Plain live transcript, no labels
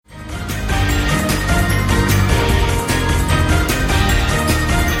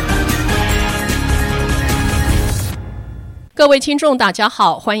各位听众大家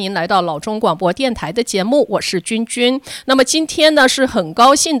好，欢迎来到老中广播电台的节目，我是君君。那么今天呢是很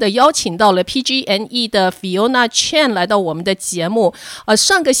高兴的邀请到了 PG&E 的 Fiona Chen 来到我们的节目。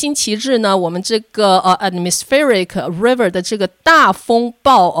上个星期日呢，我们这个atmospheric river 的这个大风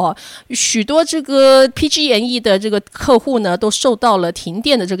暴许多这个 PG&E 的这个客户呢都受到了停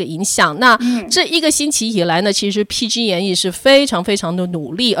电的这个影响。那这一个星期以来呢，其实 PG&E 是非常非常的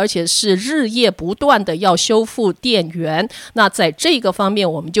努力，而且是日夜不断的要修复电源。那在这个方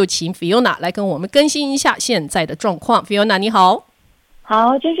面，我们就请 Fiona 来跟我们更新一下现在的状况。 Fiona 你好。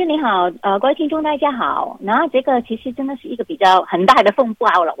好，君君你好，各位听众大家好。那这个其实真的是一个比较很大的风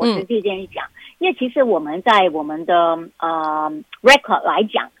暴了，我直接这样讲。因为其实我们在我们的record 来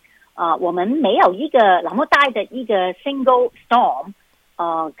讲，我们没有一个那么大的一个 single storm，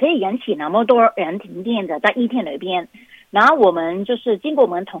可以引起那么多人停电的，在一天里边。然后我们就是经过我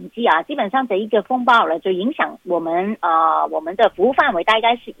们统计基本上这一个风暴了，就影响我们的服务范围大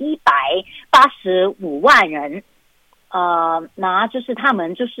概是185万人。那就是他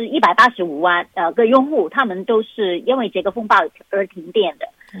们就是185万个用户，他们都是因为这个风暴而停电的。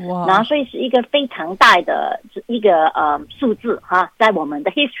哇！然后所以是一个非常大的一个数字在我们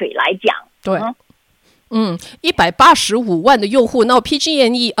的 history 来讲。对。185万的用户，那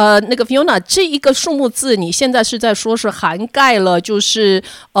PG&E 那个 Fiona 这一个数目字，你现在是在说是涵盖了就是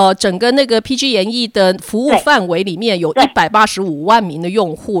整个那个 PG&E 的服务范围里面有185万名的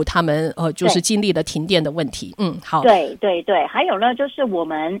用户，他们就是经历了停电的问题。好。对对对，还有呢，就是我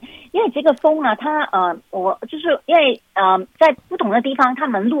们因为这个风呢，它我就是因为在不同的地方，他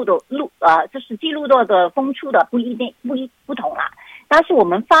们就是记录到的风速的不同啦。但是我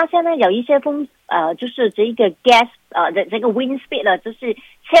们发现呢，有一些风就是这一个 gas 的这个 wind speed 呢，就是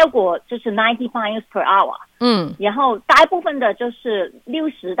超过就是90 miles per hour。然后大部分的就是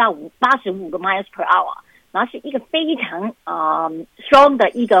60到85个 miles per hour， 然后是一个非常strong 的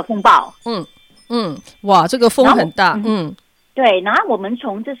一个风暴。哇，这个风很大。对，然后我们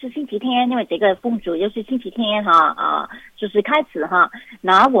从这是星期天，因为这个风主就是星期天就是开始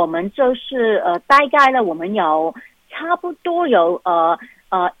然后我们就是大概呢，我们有差不多有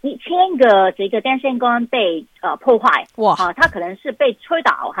1000个这个电线杆被破坏。哇！它可能是被吹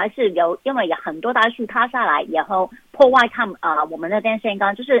倒，还是因为有很多大树塌下来，然后破坏我们的电线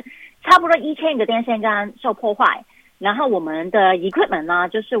杆，就是差不多1000个电线杆受破坏。然后我们的 equipment 呢，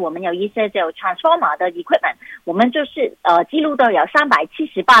就是我们有一些有 transformer 的 equipment， 我们就是记录到有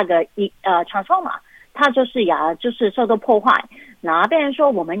378个transformer， 它就是受到破坏。然后变成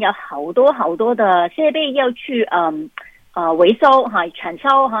说我们有好多好多的设备要去维修铲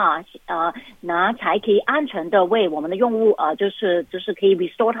修那才可以安全的为我们的用户就是可以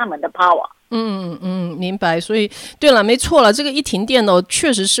restore 他们的 power。明白。所以对了，没错了，这个一停电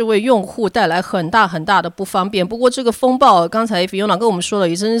确实是为用户带来很大很大的不方便。不过这个风暴刚才 Fiona 跟我们说了，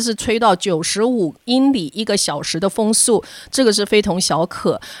也真是吹到95英里1个小时的风速，这个是非同小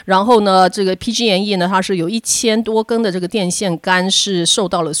可。然后呢，这个 PG&E 呢，它是有1000多根的这个电线杆是受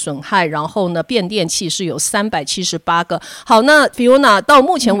到了损害，然后呢，变电器是有378个。好，那 Fiona 到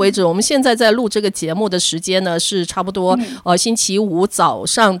目前为止，我们现在在录这个节目的时间呢是差不多星期五早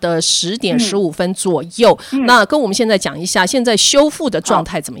上的10点15分左右。那跟我们现在讲一下现在修复的状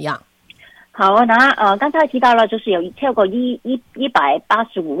态怎么样？好，那刚才提到了，就是有超过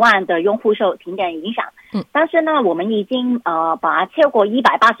185万的用户受停电影响。但是呢，我们已经把超过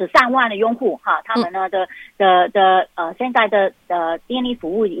183万的用户他们呢的现在的电力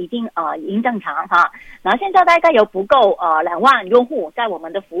服务已经正常然后现在大概有不够2万用户在我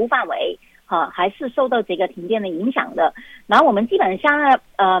们的服务范围还是受到这个停电的影响的。然后我们基本上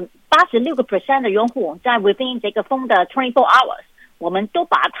86% 的用户在 within 这个风的24 hours， 我们都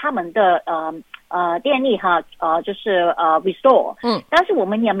把他们的电力就是 restore。但是我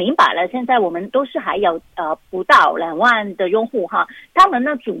们也明白了，现在我们都是还有不到2万的用户他们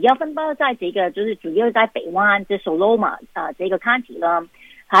呢主要分布在这个就是主要在北湾这 Soloma 这个 county 了。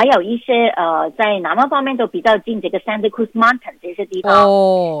还有一些在南方方面都比较近这个 Santa Cruz Mountain 这些地方，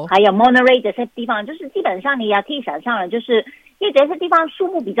还有 Monterey 这些地方，就是基本上你也可以想象了，就是因为这些地方树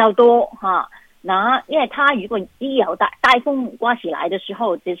木比较多然后因为它如果一有大风刮起来的时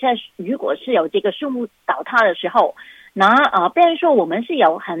候，如果是有这个树木倒塌的时候，然后变成说我们是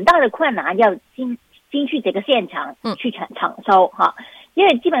有很大的困难要进去这个现场去抢修因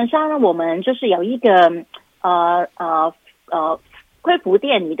为基本上呢，我们就是有一个恢复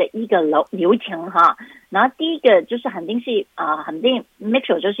电力的一个流程然后第一个就是肯定 make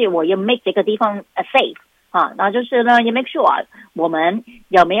sure 就是我要 make 这个地方safe 然后就是呢要 make sure 我们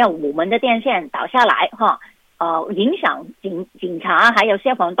有没有我们的电线倒下来影响警察还有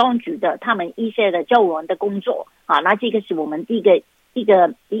消防当局的他们一些的救援的工作啊。那这个是我们第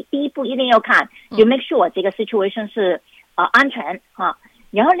一步一定要看，就 make sure 这个 situation 是安全啊。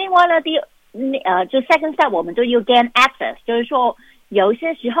然后另外呢，就 second step 我们就要 gain access， 就是说有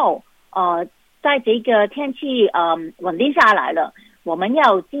些时候在这个天气稳定下来了，我们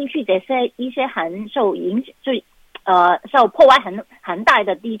要进去一些很受影响受破坏很大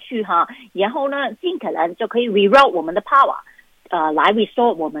的地区哈，然后呢尽可能就可以 reroute 我们的 power 来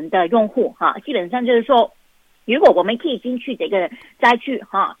restore 我们的用户哈。基本上就是说，如果我们可以进去这个灾区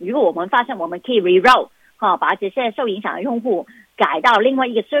哈，如果我们发现我们可以 reroute 哈，把这些受影响的用户改到另外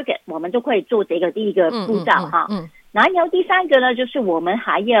一个 circuit， 我们就可以做这个第一个步骤哈。然后第三个呢，就是我们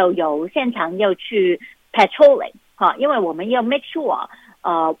还要有现场要去 patrolling 哈，因为我们要 make sure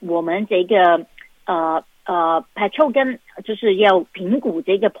我们这个patrol 跟就是要评估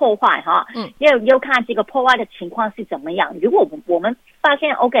这个破坏哈，要看这个破坏的情况是怎么样。如果我们发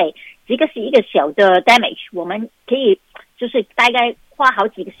现 OK 这个是一个小的 damage， 我们可以就是大概花好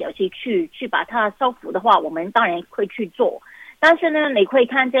几个小时去把它修复的话，我们当然会去做。但是呢，你会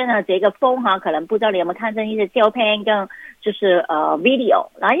看见呢这个风哈，可能不知道你有没有看见一些照片跟就是video，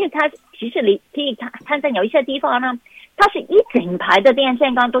 然后因为它其实你可以看见有一些地方呢，它是一整排的电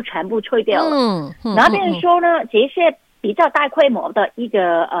线杆都全部吹掉了。然后比如说呢，这些比较大规模的一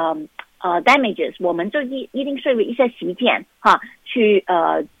个damages， 我们就一定需要一些时间哈，去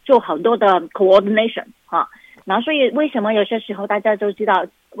做很多的 coordination 哈。然后所以为什么有些时候大家都知道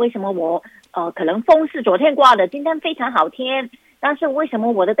为什么我可能风是昨天刮的，今天非常好天，但是为什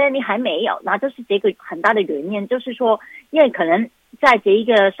么我的电力还没有？那就是这个很大的原因，就是说因为可能在这一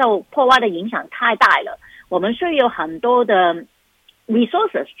个受破坏的影响太大了，我们需要有很多的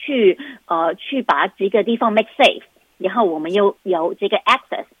resources 去把这个地方 make safe， 然后我们有这个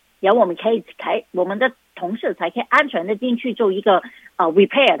access， 然后我们我们的同事才可以安全的进去做一个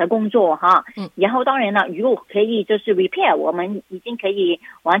repair 的工作哈。然后当然了，如果可以就是 repair， 我们已经可以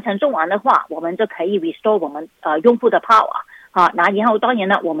完成做完的话，我们就可以 restore 我们用户的 power 好。然后当然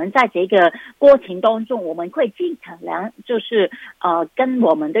了，我们在这个过程当中，我们会尽可能就是跟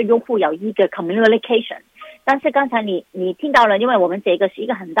我们的用户有一个 communication。但是刚才你听到了，因为我们这个是一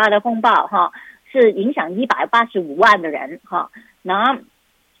个很大的风暴哈，是影响185万的人哈。那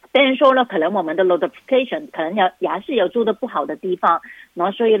别人说了，可能我们的 notification 可能也是有做的不好的地方，然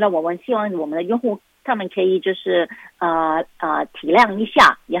后所以呢，我们希望我们的用户他们可以就是体谅一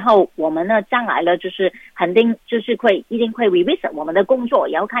下，然后我们呢将来呢就是肯定就是一定会 revisit 我们的工作，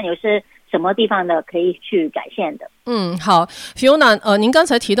然后看有些什么地方呢可以去改善的。好 Fiona， 您刚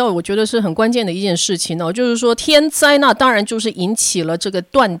才提到我觉得是很关键的一件事情哦，就是说天灾那当然就是引起了这个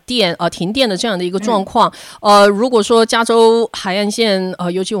断电停电的这样的一个状况。如果说加州海岸线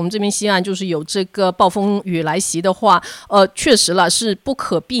尤其我们这边西岸就是有这个暴风雨来袭的话，确实啦是不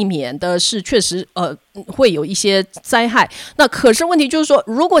可避免的，是确实会有一些灾害。那可是问题就是说，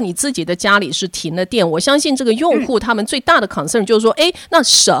如果你自己的家里是停了电，我相信这个用户他们最大的 concern 就是说那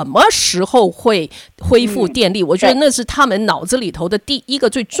什么时候会恢复电力，我觉得那是他们脑子里头的第一个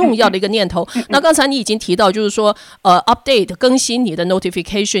最重要的一个念头。那刚才你已经提到就是说update 更新你的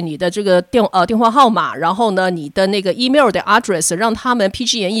notification， 你的这个电话号码，然后呢你的那个 email 的 address， 让他们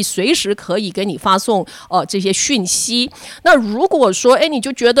PG&E 随时可以给你发送这些讯息。那如果说你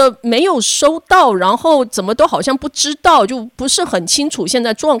就觉得没有收到，然后怎么都好像不知道，就不是很清楚现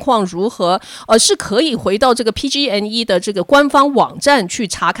在状况如何，是可以回到这个 PG&E 的这个官方网站去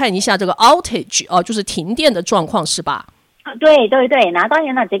查看一下这个 outage 就是停电的状况，是吧？对，那当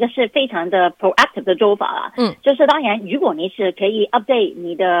然了，这个是非常的 proactive 的做法了。就是当然，如果你是可以 update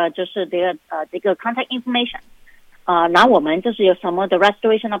你的就是这个 contact information， 然后我们就是有什么的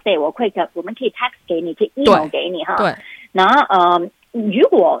restoration update， 我们可以 text 给你，可以 email 给你哈。对。然后如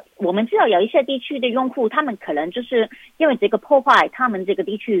果我们知道有一些地区的用户，他们可能就是因为这个破坏，他们这个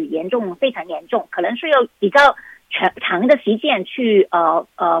地区非常严重，可能需要比较长的时间去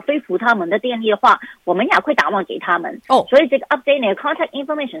恢复他们的电力的话，我们也会打电给他们。所以这个 update 的 contact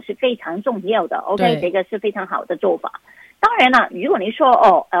information 是非常重要的。OK， 这个是非常好的做法。当然了，如果你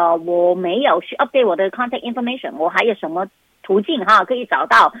说我没有去 update 我的 contact information， 我还有什么途径哈可以找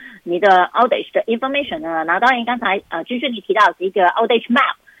到你的 outage 的 information 呢？那当然刚才就是你提到这个 outage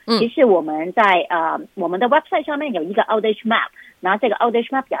map，其实我们在我们的 website 上面有一个 outage map， 然后这个 outage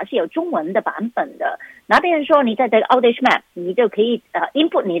map 也是有中文的版本的。那别人说你在这个 outage map， 你就可以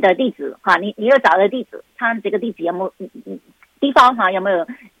input 你的地址哈，你要找的地址，看这个地址有没有地方哈有没有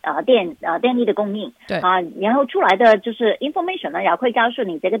电力的供应，对然后出来的就是 information 呢，也会告诉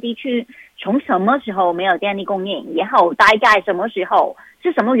你这个地区从什么时候没有电力供应，然后大概什么时候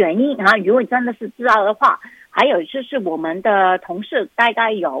是什么原因啊？如果真的是知道的话，还有就是我们的同事大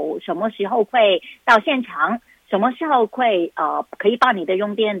概有什么时候会到现场，什么时候会可以把你的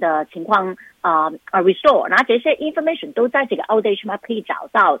用电的情况restore， 然后这些 information 都在这个 outage map 可以找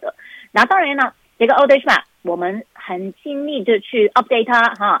到的。然后当然呢，这个 outage map 我们很尽力的去 update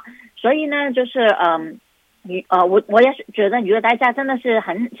它哈，所以呢就是我也是觉得，如果大家真的是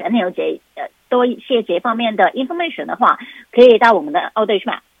很了解多一些这方面的 information 的话，可以到我们的 outage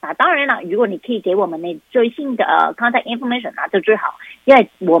map。当然了，如果你可以给我们那最新的contact information 就最好，因为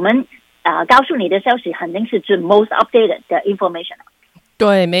我们告诉你的消息肯定是最 most updated 的 information。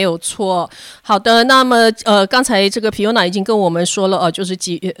对，没有错。好的，那么刚才这个 Fiona 已经跟我们说了就是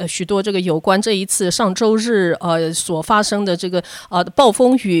许多这个有关这一次上周日所发生的这个暴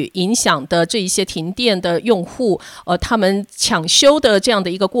风雨影响的这一些停电的用户他们抢修的这样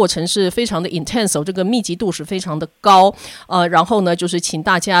的一个过程是非常的 intense，这个密集度是非常的高然后呢就是请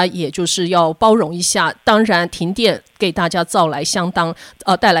大家也就是要包容一下，当然停电给大家带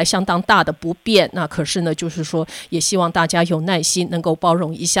来相当大的不便，那可是呢就是说也希望大家有耐心能够包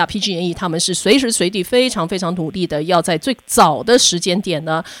容一下。 PG&E 他们是随时随地非常非常努力的要在最早的时间点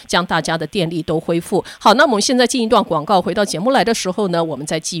呢将大家的电力都恢复好。那我们现在进一段广告，回到节目来的时候呢我们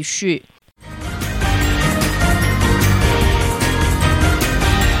再继续。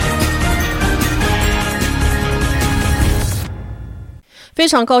非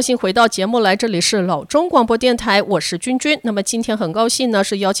常高兴回到节目来，这里是老中广播电台，我是君君。那么今天很高兴呢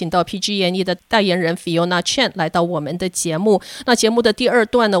是邀请到 PG&E 的代言人 Fiona Chen 来到我们的节目。那节目的第二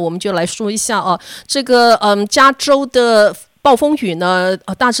段呢我们就来说一下这个加州的暴风雨呢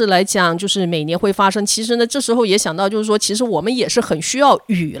大致来讲就是每年会发生，其实呢这时候也想到就是说其实我们也是很需要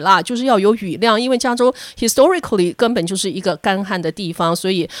雨啦，就是要有雨量，因为加州 historically 根本就是一个干旱的地方，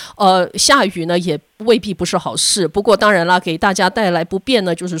所以下雨呢也未必不是好事。不过当然啦，给大家带来不便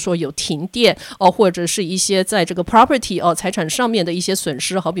呢就是说有停电或者是一些在这个 property 财产上面的一些损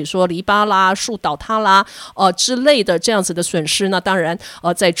失，好比说篱笆啦、树倒塌啦之类的这样子的损失。那当然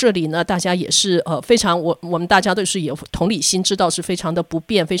在这里呢大家也是非常我们大家都是有同理心，知道是非常的不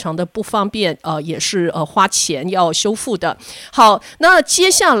便，非常的不方便也是花钱要修复的。好，那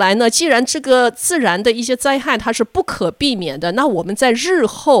接下来呢既然这个自然的一些灾害它是不可避免的，那我们在日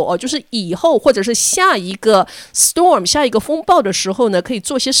后就是以后或者是下一个 storm 下一个风暴的时候呢可以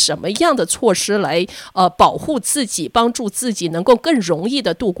做些什么样的措施来保护自己，帮助自己能够更容易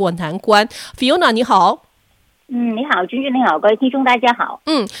的度过难关。 Fiona 你好。你好，君君你好，各位听众大家好。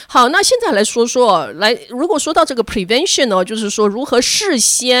好，那现在来说如果说到这个 prevention 就是说如何事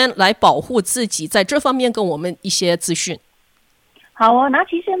先来保护自己，在这方面跟我们一些资讯。好那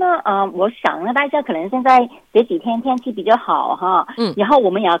其实呢我想呢大家可能现在这几天天气比较好哈，然后我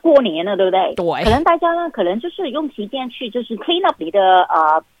们也要过年了，对不对？对。可能大家呢可能就是用时间去就是 clean up 你的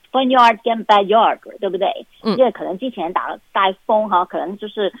front yard 跟 backyard， 对不对？因为可能之前打了大风哈，可能就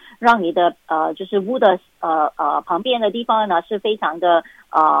是让你的就是屋的旁边的地方呢是非常的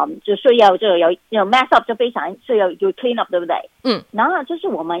就需要就有 mess up， 就非常需要有 clean up， 对不对？然后就是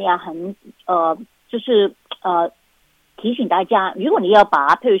我们也很就是提醒大家，如果你要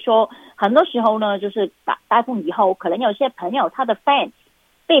把譬如说很多时候呢就是大风以后可能有些朋友他的 fence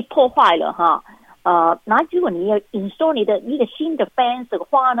被破坏了哈，然后如果你要 install 你的一个新的 fence 的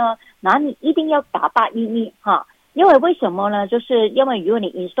话呢，然后你一定要打811哈，因为为什么呢？就是因为如果你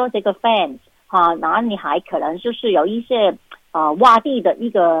install 这个 fence 哈，然后你还可能就是有一些挖地的一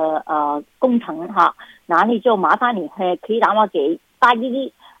个工程哈，然后你就麻烦你可以打电话给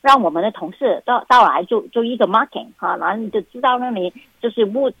811，让我们的同事到来做一个 marking 哈，然后你就知道呢你就是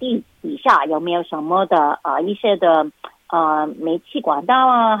屋地底下有没有什么的一些的煤气管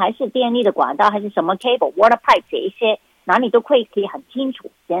道还是电力的管道，还是什么 cable water pipe 这一些，然后你都可以很清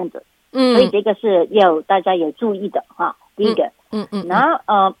楚这样子。所以这个是要大家有注意的哈，第一个。然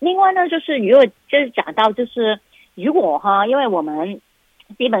后另外呢就是如果就是讲到就是如果哈，因为我们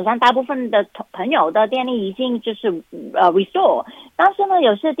基本上大部分的朋友的电力已经就是restore， 但是呢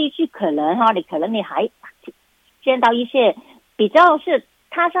有些地区可能你还见到一些比较是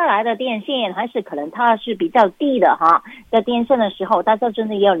塌下来的电线，还是可能它是比较低的哈，在电线的时候大家真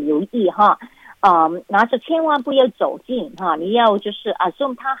的要留意哈。然后就千万不要走近哈，你要就是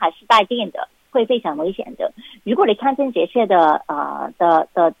assume它还是带电的，会非常危险的。如果你看见这些的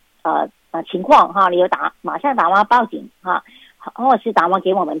情况哈，你有马上打电话报警哈，或者是打电话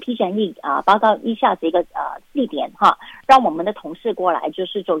给我们 PG&E 报告一下这个地点哈，让我们的同事过来就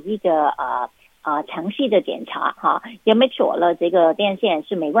是做一个详细的检查哈，也 make sure 了这个电线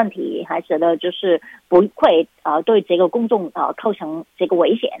是没问题，还是呢就是不会对这个公众构成这个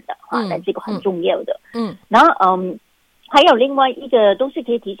危险的哈，那这个很重要的。然后还有另外一个东西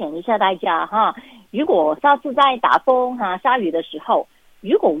可以提醒一下大家哈，如果下次在打风哈、下雨的时候，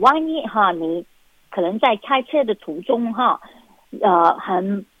如果万一哈你可能在开车的途中哈，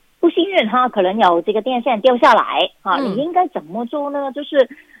很不幸运哈，可能有这个电线掉下来哈，你应该怎么做呢？就是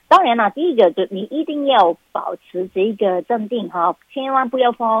当然了，第一个就你一定要保持这个镇定哈，千万不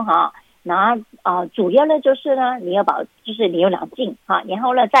要慌哈。那主要呢就是呢，就是你要冷静哈，然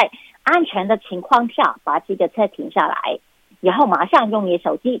后呢在安全的情况下把这个车停下来，然后马上用你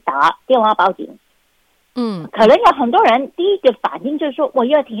手机打电话报警。可能有很多人第一个反应就是说我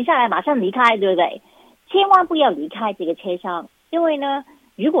要停下来马上离开，对不对？千万不要离开这个车厢，因为呢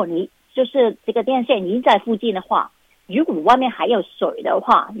如果你就是这个电线已经在附近的话，如果外面还有水的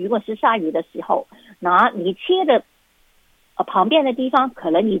话，如果是下雨的时候，那你切的旁边的地方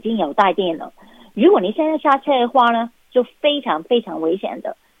可能已经有带电了，如果你现在下车的话呢，就非常非常危险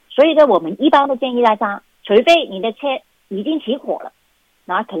的。所以呢，我们一般都建议大家，除非你的车已经起火了，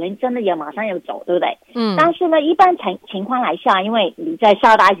那可能真的要马上要走，对不对？但是呢，一般情况来下，因为你在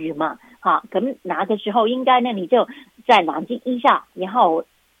下大雨嘛，咁那个时候应该呢，你就在冷静一下，然后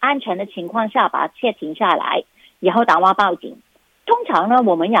安全的情况下把车停下来，然后打电话报警。通常呢，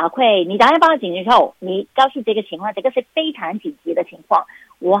我们也会，你打电话报警的时候，你告诉这个情况，这个是非常紧急的情况，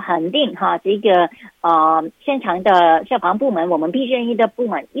我肯定哈，这个现场的消防部门，我们 PG&E 的部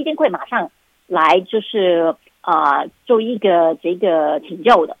门一定会马上来，就是做一个这个拯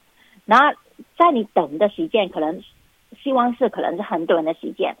救的。那在你等的时间，可能是很短的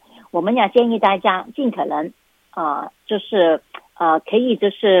时间，我们也建议大家尽可能就是可以就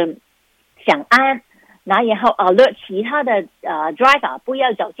是想安。然后alert 其他的driver 不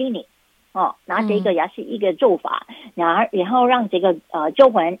要走近你那这个也是一个做法，然后让这个救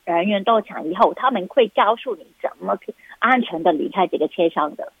援人员到场以后，他们会告诉你怎么安全的离开这个车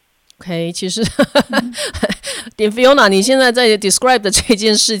厢的。OK， 其实点 Fiona 你现在在 describe 的这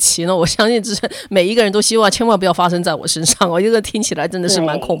件事情呢，我相信这是每一个人都希望千万不要发生在我身上这个听起来真的是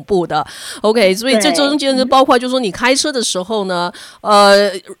蛮恐怖的。OK， 所以这中间就包括就是说你开车的时候呢，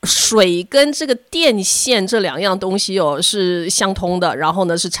水跟这个电线这两样东西是相通的，然后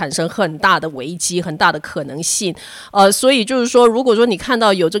呢是产生很大的危机，很大的可能性。所以就是说，如果说你看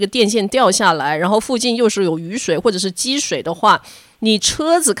到有这个电线掉下来，然后附近又是有雨水或者是积水的话，你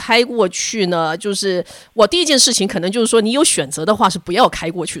车子开过去呢，就是我第一件事情可能就是说，你有选择的话是不要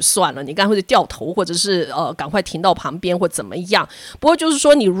开过去算了，你干脆掉头，或者是赶快停到旁边或怎么样。不过就是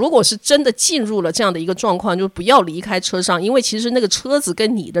说，你如果是真的进入了这样的一个状况，就不要离开车上，因为其实那个车子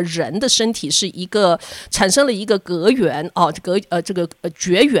跟你的人的身体是一个产生了一个隔缘这个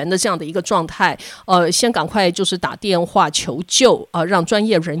绝缘的这样的一个状态。先赶快就是打电话求救让专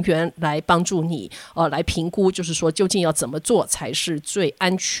业人员来帮助你来评估，就是说究竟要怎么做才是最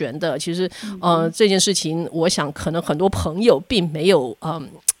安全的。其实这件事情我想可能很多朋友并没有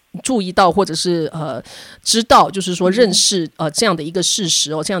注意到或者是知道，就是说认识这样的一个事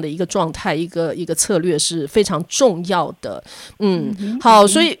实这样的一个状态，一个策略是非常重要的。好，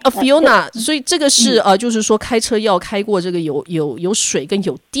所以Fiona， 所以这个是就是说开车要开过这个有水跟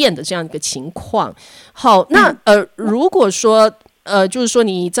有电的这样一个情况。好，那如果说就是说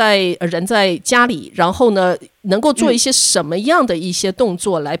你人在家里，然后呢能够做一些什么样的一些动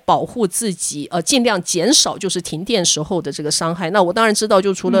作来保护自己尽量减少就是停电时候的这个伤害。那我当然知道，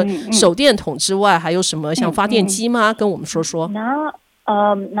就除了手电筒之外还有什么像发电机吗？跟我们说说。好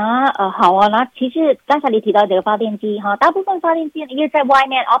啊，那其实刚才你提到这个发电机大部分发电机因为在外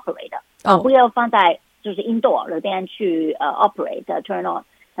面 operate 的不要放在就是 indoor 里边去operate turn on，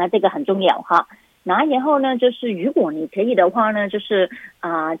 那这个很重要然后呢，就是如果你可以的话呢，就是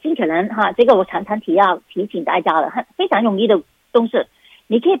尽可能这个我常常提醒大家的，非常容易的东西，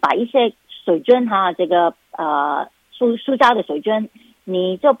你可以把一些水樽这个塑胶的水樽，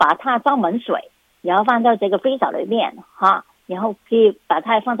你就把它装满水，然后放到这个freezer里面然后可以把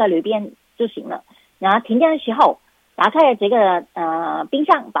它放在里边就行了。然后停电的时候，打开这个冰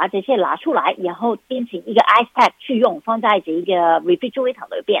箱，把这些拿出来，然后变成一个 ice pack 去用，放在这个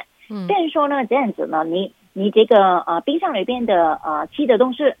refrigerator 里边。所以说呢，这样子呢，你这个冰箱里边的吃的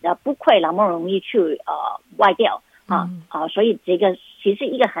东西不会那么容易去坏掉所以这个其实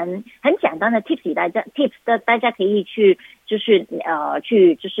一个很简单的 tips 大家可以去就是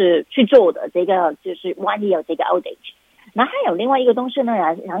去做的，这个就是万一有这个 outage。那还有另外一个东西呢，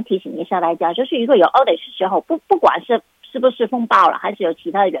想提醒一下大家，就是如果有 outage 的时候，不管是不是风暴了，还是有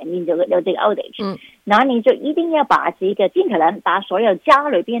其他的原因有这个 outage，然后你就一定要把这个尽可能把所有家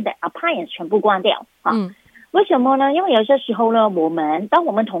里边的 appliance 全部关掉为什么呢？因为有些时候呢，当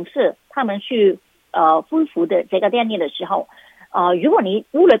我们同事他们去恢复的这个电力的时候如果你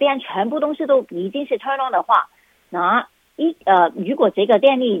屋里边全部东西都已经是 turn on 的话，那如果这个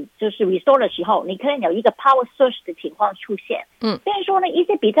电力就是 restore 的时候，你可能有一个 power surge 的情况出现。所以说呢，一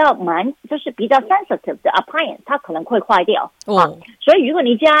些比较就是比较 sensitive 的 appliance 它可能会坏掉。所以如果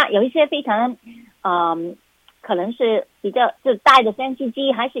你家有一些非常可能是比较就带的升级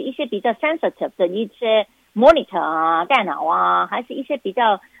机，还是一些比较 sensitive 的一些 monitor 啊、电脑啊，还是一些比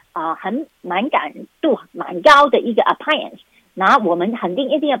较很敏感度蛮高的一个 appliance， 那我们肯定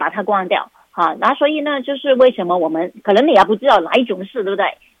一定要把它关掉。那所以呢，就是为什么我们可能你也不知道哪一种是，对不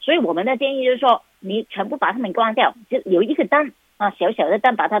对？所以我们的建议就是说，你全部把它们关掉，就有一个灯小小的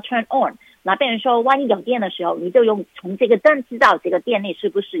灯把它 turn on， 那变成说万一有电的时候，你就用从这个灯知道这个电力是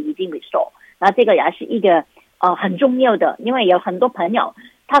不是已经 restore。那这个也是一个很重要的，因为有很多朋友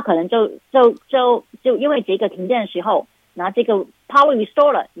他可能就因为这个停电的时候，那这个 power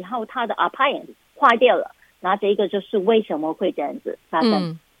restore 了，然后他的 appliance 坏掉了，那这个就是为什么会这样子发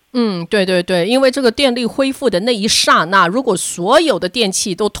生。对对对，因为这个电力恢复的那一刹那，如果所有的电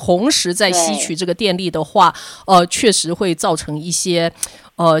器都同时在吸取这个电力的话，确实会造成一些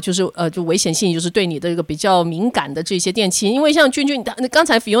就危险性，就是对你的这个比较敏感的这些电器。因为像君刚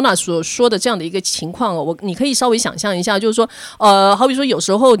才 Fiona 所说的这样的一个情况你可以稍微想象一下，就是说好比说有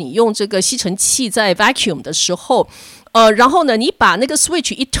时候你用这个吸尘器在 vacuum 的时候，然后呢，你把那个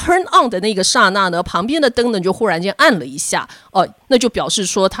switch 一 turn on 的那个刹那呢，旁边的灯呢就忽然间暗了一下，那就表示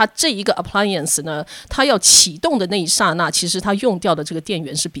说它这一个 appliance 呢，它要启动的那一刹那，其实它用掉的这个电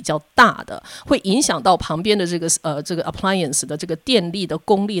源是比较大的，会影响到旁边的这个appliance 的这个电力的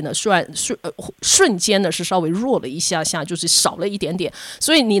功率呢，虽然瞬间呢是稍微弱了一下，就是少了一点点，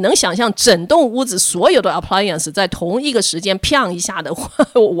所以你能想象整栋屋子所有的 appliance 在同一个时间砰一下的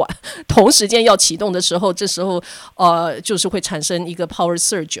同时间要启动的时候，这时候就是会产生一个 power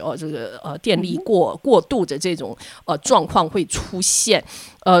surge 这个电力过度的这种状况会出现。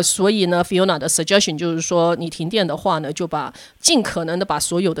所以呢 Fiona 的 suggestion 就是说，你停电的话呢，就尽可能的把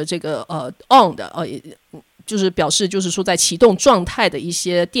所有的这个on 的就是表示就是说在启动状态的一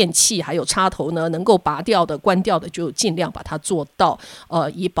些电器还有插头呢，能够拔掉的关掉的就尽量把它做到，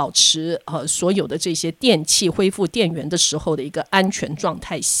以保持所有的这些电器恢复电源的时候的一个安全状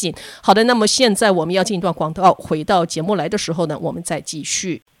态性。好的，那么现在我们要进一段广告，回到节目来的时候呢，我们再继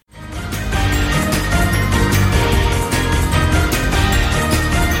续。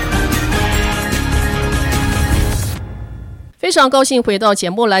非常高兴回到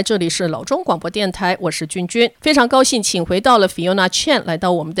节目来，这里是老中广播电台，我是君君。非常高兴请回到了 Fiona Chen 来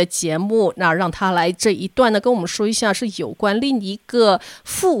到我们的节目，那让她来这一段呢跟我们说一下是有关另一个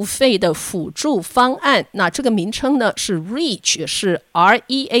付费的辅助方案。那这个名称呢是 REACH， 是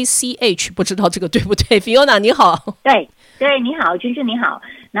REACH， 不知道这个对不对？ Fiona 你好。对，你好，君君你好。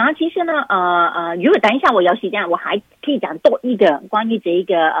然后其实呢如果等一下我有时间，我还可以讲多一个关于这一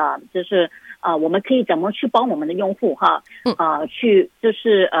个就是我们可以怎么去帮我们的用户去就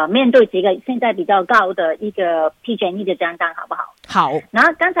是面对这个现在比较高的一个 PG&E 的账单，好不好？好。然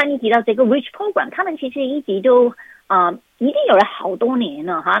后刚才你提到这个 REACH program， 他们其实一直都已经有了好多年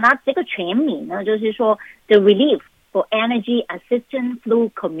了那这个全名呢就是说 The Relief for Energy Assistance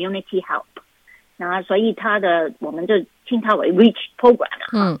Through Community Help， 那所以我们就称它为 REACH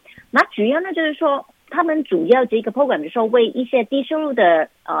program 那主要呢就是说他们主要这个 program 就是说为一些低收入的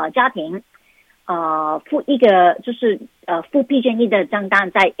家庭付一个就是付 PG&E 的账单，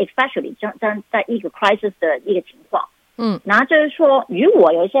在 especially 在一个 crisis 的一个情况。然后就是说如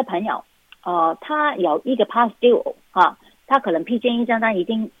果有一些朋友他有一个 past due 他可能 PG&E 账单已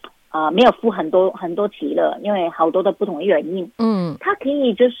经没有付很多期了，因为好多的不同的原因。他可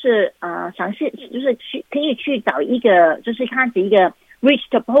以就是尝试就是可以去找一个就是看一个 REACH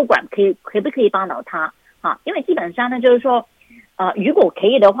的 program 可不可以帮到他因为基本上呢就是说如果可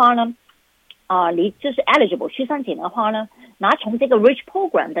以的话呢你就是 eligible 去申请的话呢，拿从这个 REACH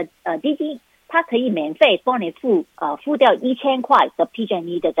program 的基金，它可以免费帮你付掉1000块的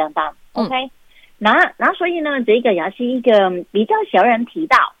PG&E 的账单。OK， 那所以呢，这个也是一个比较少人提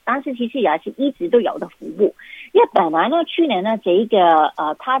到，但是其实也是一直都有的服务。因为本来呢，去年呢，这一个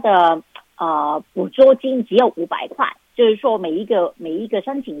它的补助金只有500块，就是说每一个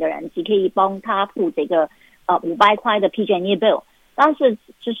申请的人只可以帮他付这个500块的 PG&E bill。但是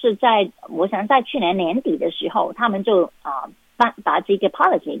就是我想在去年年底的时候，他们就把这个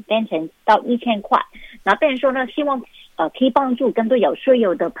policy 变成到1000块，然后变成说呢，希望可以帮助更多有需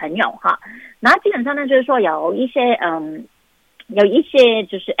要的朋友然后基本上呢，就是说有一些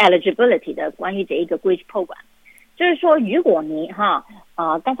就是 eligibility 的关于这一个 REACH program， 就是说如果你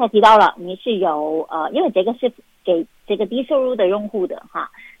刚才提到了你是有因为这个是给这个低收入的用户的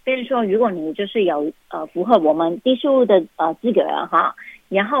比如说如果你就是有符合我们低收入的资格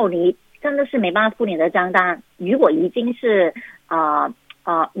然后你真的是没办法付你的账单，如果已经是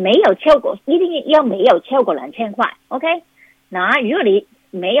没有超过，一定要没有超过2000块 ，OK？ 那如果你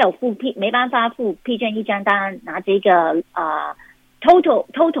没办法付 PG&E 账单，那这个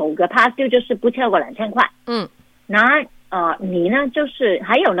total 的 past due 就是不超过2000块。那你呢就是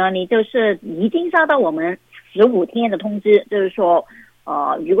还有呢，你就是已经收到我们15天的通知，就是说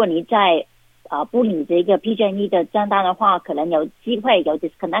如果你在不领这个 PG&E 的账单的话，可能有机会有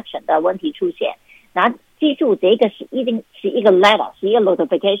disconnection 的问题出现。然后记住，这个一定是一个 letter， 是一个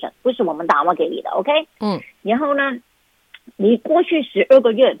notification， 不是我们打电话给你的 ，OK？ 然后呢，你过去12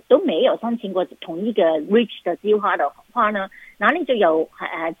个月都没有申请过同一个 REACH 的计划的话呢，那你就有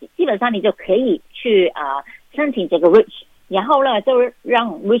基本上你就可以去申请这个 REACH， 然后呢就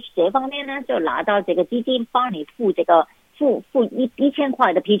让 REACH 这方面呢就拿到这个基金帮你付这个付1000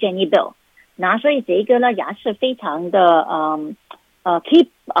块的 PG&E bill。那所以这个呢也是非常的可以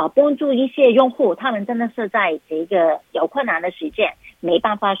帮助一些用户，他们真的是在这个有困难的时间没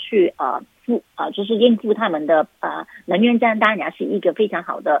办法去就是应付他们的能源账单，也是一个非常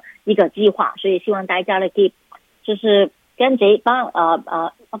好的一个计划。所以希望大家呢可以就是跟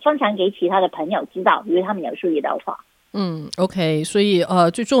分享给其他的朋友知道，因为他们有注意到的话。OK， 所以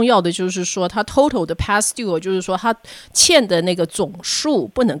最重要的就是说，他 total 的 past due， 就是说他欠的那个总数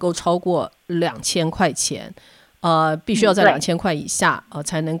不能够超过2000块钱，必须要在2000块以下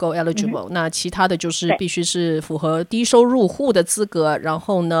才能够 eligible。那其他的就是必须是符合低收入户的资格，然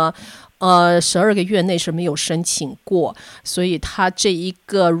后呢，12个月内是没有申请过，所以他这一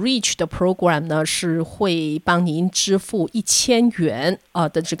个 REACH 的 program 呢是会帮您支付1000元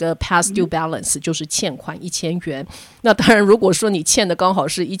的这个 past due balance， 就是欠款1000元。那当然，如果说你欠的刚好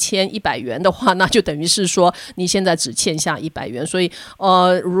是1100元的话，那就等于是说你现在只欠下100元。所以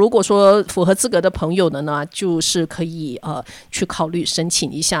如果说符合资格的朋友呢，就是可以去考虑申请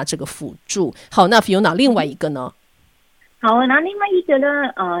一下这个辅助。好，那 Fiona 另外一个呢？好，那另外一个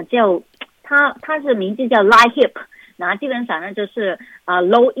呢，就它是名字叫 LIHEAP， 那基本上呢就是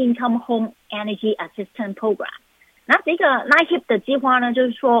Low Income Home Energy Assistance Program。那这个 LIHEAP 的计划呢，就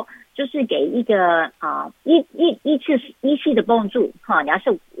是给一个一次的帮助哈，也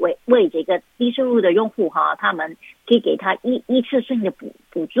是为这个低收入的用户哈，他们可以给他一次性的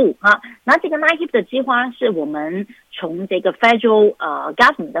补助哈。那这个 LIHEAP 的计划是我们从这个 Federal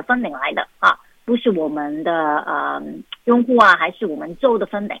Government 的 funding 来的啊，不是我们的用户还是我们州的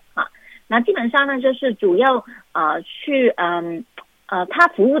funding 啊。那基本上呢，就是主要去他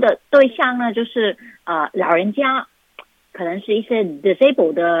服务的对象呢，就是老人家，可能是一些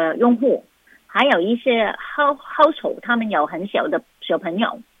disabled 的用户，还有一些 household， 他们有很小的小朋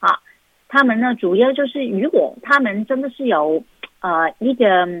友啊。他们呢，主要就是如果他们真的是有一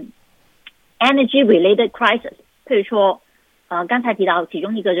个 energy related crisis， 譬如说刚才提到其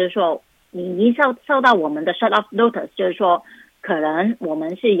中一个就是说，你已经收到我们的 shut off notice， 就是说可能我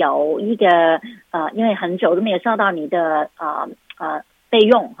们是有一个因为很久都没有收到你的费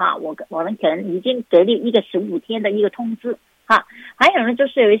用哈，我们可能已经给你一个15天的一个通知哈。还有呢，就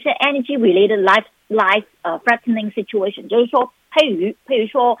是有一些 energy related life threatening situation， 就是说譬如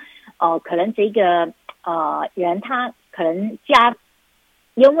说可能这个人他可能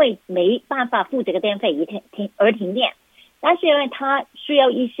因为没办法付这个电费而停电，但是因为他需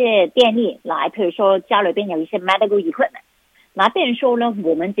要一些电力来，譬如说家里边有一些 medical equipment， 那变成说呢，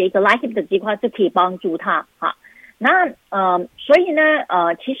我们这个 LIHEAP 的计划就可以帮助他哈。那所以呢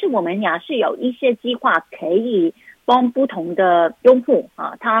其实我们也是有一些计划可以帮不同的用户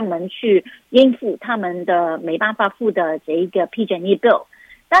他们去应付他们的没办法付的这一个 PG&E bill。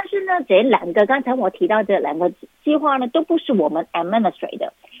但是呢，这两个刚才我提到的两个计划呢，都不是我们 administrate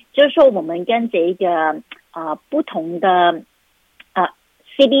的，就是说我们跟这一个不同的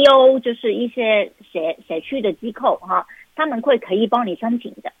CBO， 就是一些社区的机构他们可以帮你申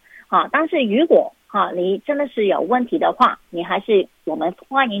请的但是如果你真的是有问题的话，你还是我们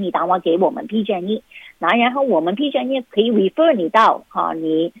欢迎你打电话给我们 PG&E， 然后我们 PG&E 可以 refer 你到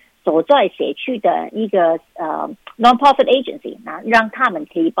你所在社区的一个non-profit agency， 让他们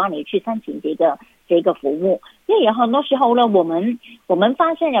可以帮你去申请这个服务。因为有很多时候呢，我们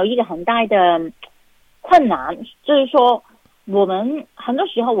发现有一个很大的困难，就是说我们很多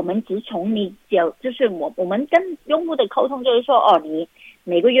时候我们只从就是我们跟用户的沟通就是说你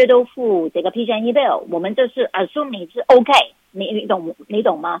每个月都付这个 PG&E bill， 我们就是 assume 你是 OK， 你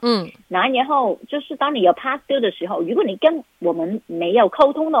懂吗？然后就是当你有 past due 的时候，如果你跟我们没有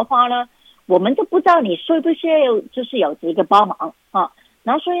沟通的话呢，我们就不知道你需不需要就是有这个帮忙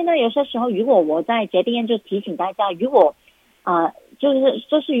然后所以呢，有些时候如果我在这边就提醒大家，如果就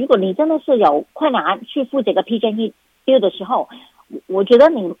是如果你真的是有困难去付这个 PG&E bill 的时候，我觉得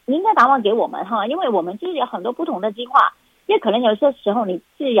你应该打电话给我们哈，因为我们就是有很多不同的计划，也可能有些时候你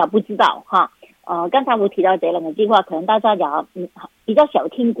自己也不知道哈。刚才我提到这两个计划，可能大家也比较少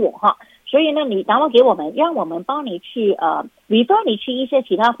听过哈，所以呢，你打电话给我们，让我们帮你去refer 你去一些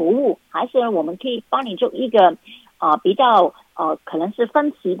其他服务，还是我们可以帮你做一个比较可能是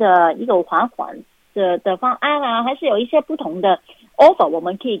分期的一个还款的方案啊，还是有一些不同的 offer 我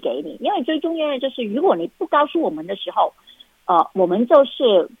们可以给你。因为最重要的就是，如果你不告诉我们的时候，我们就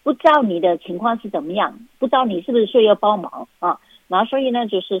是不知道你的情况是怎么样，不知道你是不是需要帮忙啊。然后所以呢，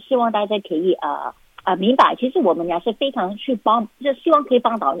就是希望大家可以明白，其实我们也是非常去帮，就希望可以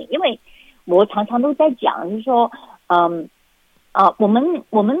帮到你。因为我常常都在讲，就是说，我们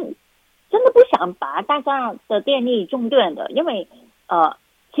真的不想把大家的电力中断的，因为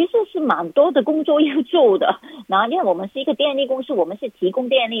其实是蛮多的工作要做的。然后因为我们是一个电力公司，我们是提供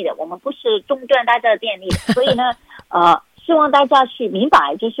电力的，我们不是中断大家的电力，所以呢，希望大家去明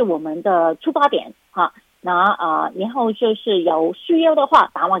白，就是我们的出发点哈。然后就是有需要的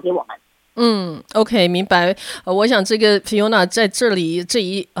话打电话给我们。OK， 明白。我想这个 Fiona 在这里这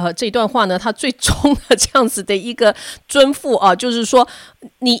一段话呢，她最终的这样子的一个吩咐啊，就是说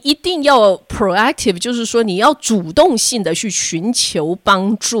你一定要 proactive， 就是说你要主动性的去寻求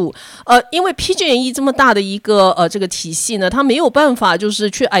帮助。因为 PG&E 这么大的一个这个体系呢，它没有办法就是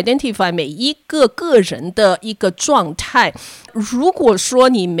去 identify 每一个个人的一个状态。如果说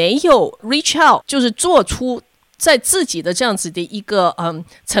你没有 reach out， 就是做出在自己的这样子的一个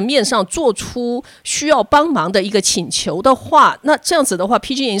层面上做出需要帮忙的一个请求的话，那这样子的话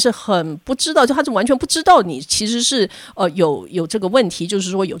PG&E 是很不知道，就他是完全不知道你其实是有这个问题，就是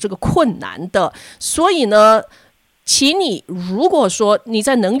说有这个困难的。所以呢，请你如果说你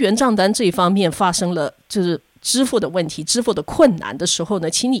在能源账单这一方面发生了就是支付的问题、支付的困难的时候呢，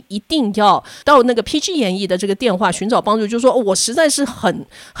请你一定要到那个 PG&E 的这个电话寻找帮助，就是说我实在是很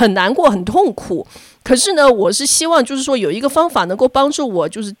难过、很痛苦，可是呢，我是希望就是说有一个方法能够帮助我，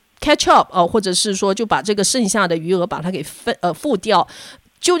就是 catch up 或者是说就把这个剩下的余额把它给付掉。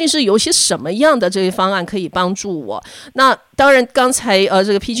究竟是有些什么样的这些方案可以帮助我？那当然，刚才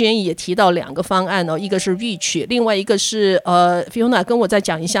这个 PG&E 也提到两个方案一个是 Reach， 另外一个是Fiona 跟我再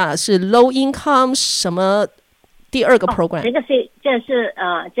讲一下是 Low Income 什么第二个 program。这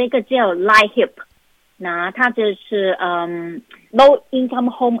个叫 LIHEAP， 那它就是 Low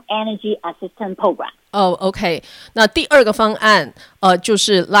Income Home Energy Assistance Program。OK， 那第二个方案就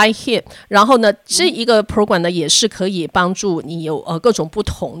是 LIHEAP， 然后呢，这一个 program 呢也是可以帮助你有各种不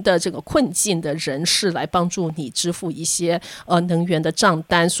同的这个困境的人士来帮助你支付一些能源的账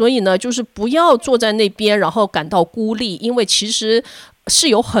单。所以呢，就是不要坐在那边然后感到孤立，因为其实是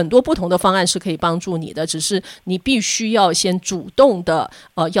有很多不同的方案是可以帮助你的，只是你必须要先主动的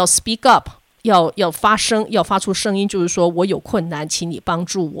要 speak up。要发声，要发出声音，就是说我有困难，请你帮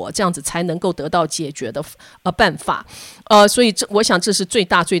助我，这样子才能够得到解决的办法。所以我想这是最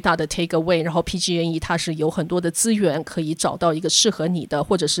大的 take away。然后 PG&E 它是有很多的资源可以找到一个适合你的，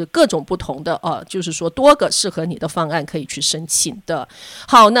或者是各种不同的就是说多个适合你的方案可以去申请的。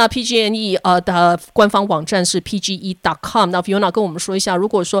好，那 PG&E 的官方网站是 PGE.com。那 Fiona 跟我们说一下，如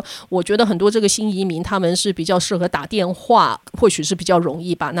果说我觉得很多这个新移民他们是比较适合打电话，或许是比较容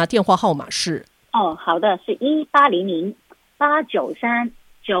易吧。那电话号码是好的，是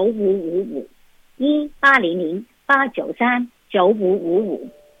1800-893-9555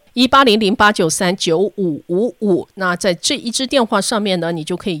 1800-893-9555。1800-893-9555。那在这一支电话上面呢，你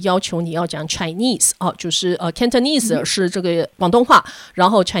就可以要求你要讲 Chinese 就是Cantonese 是这个广东话，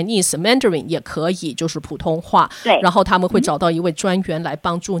然后 Chinese Mandarin 也可以，就是普通话。对，然后他们会找到一位专员来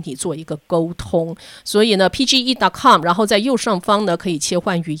帮助你做一个沟通。所以呢 PGE.com， 然后在右上方呢可以切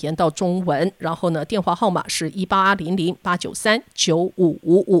换语言到中文，然后呢电话号码是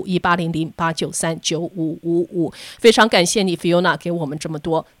1800-893-9555 1800-893-9555。非常感谢你 Fiona 给我们这么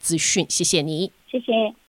多资讯，谢谢你。谢谢。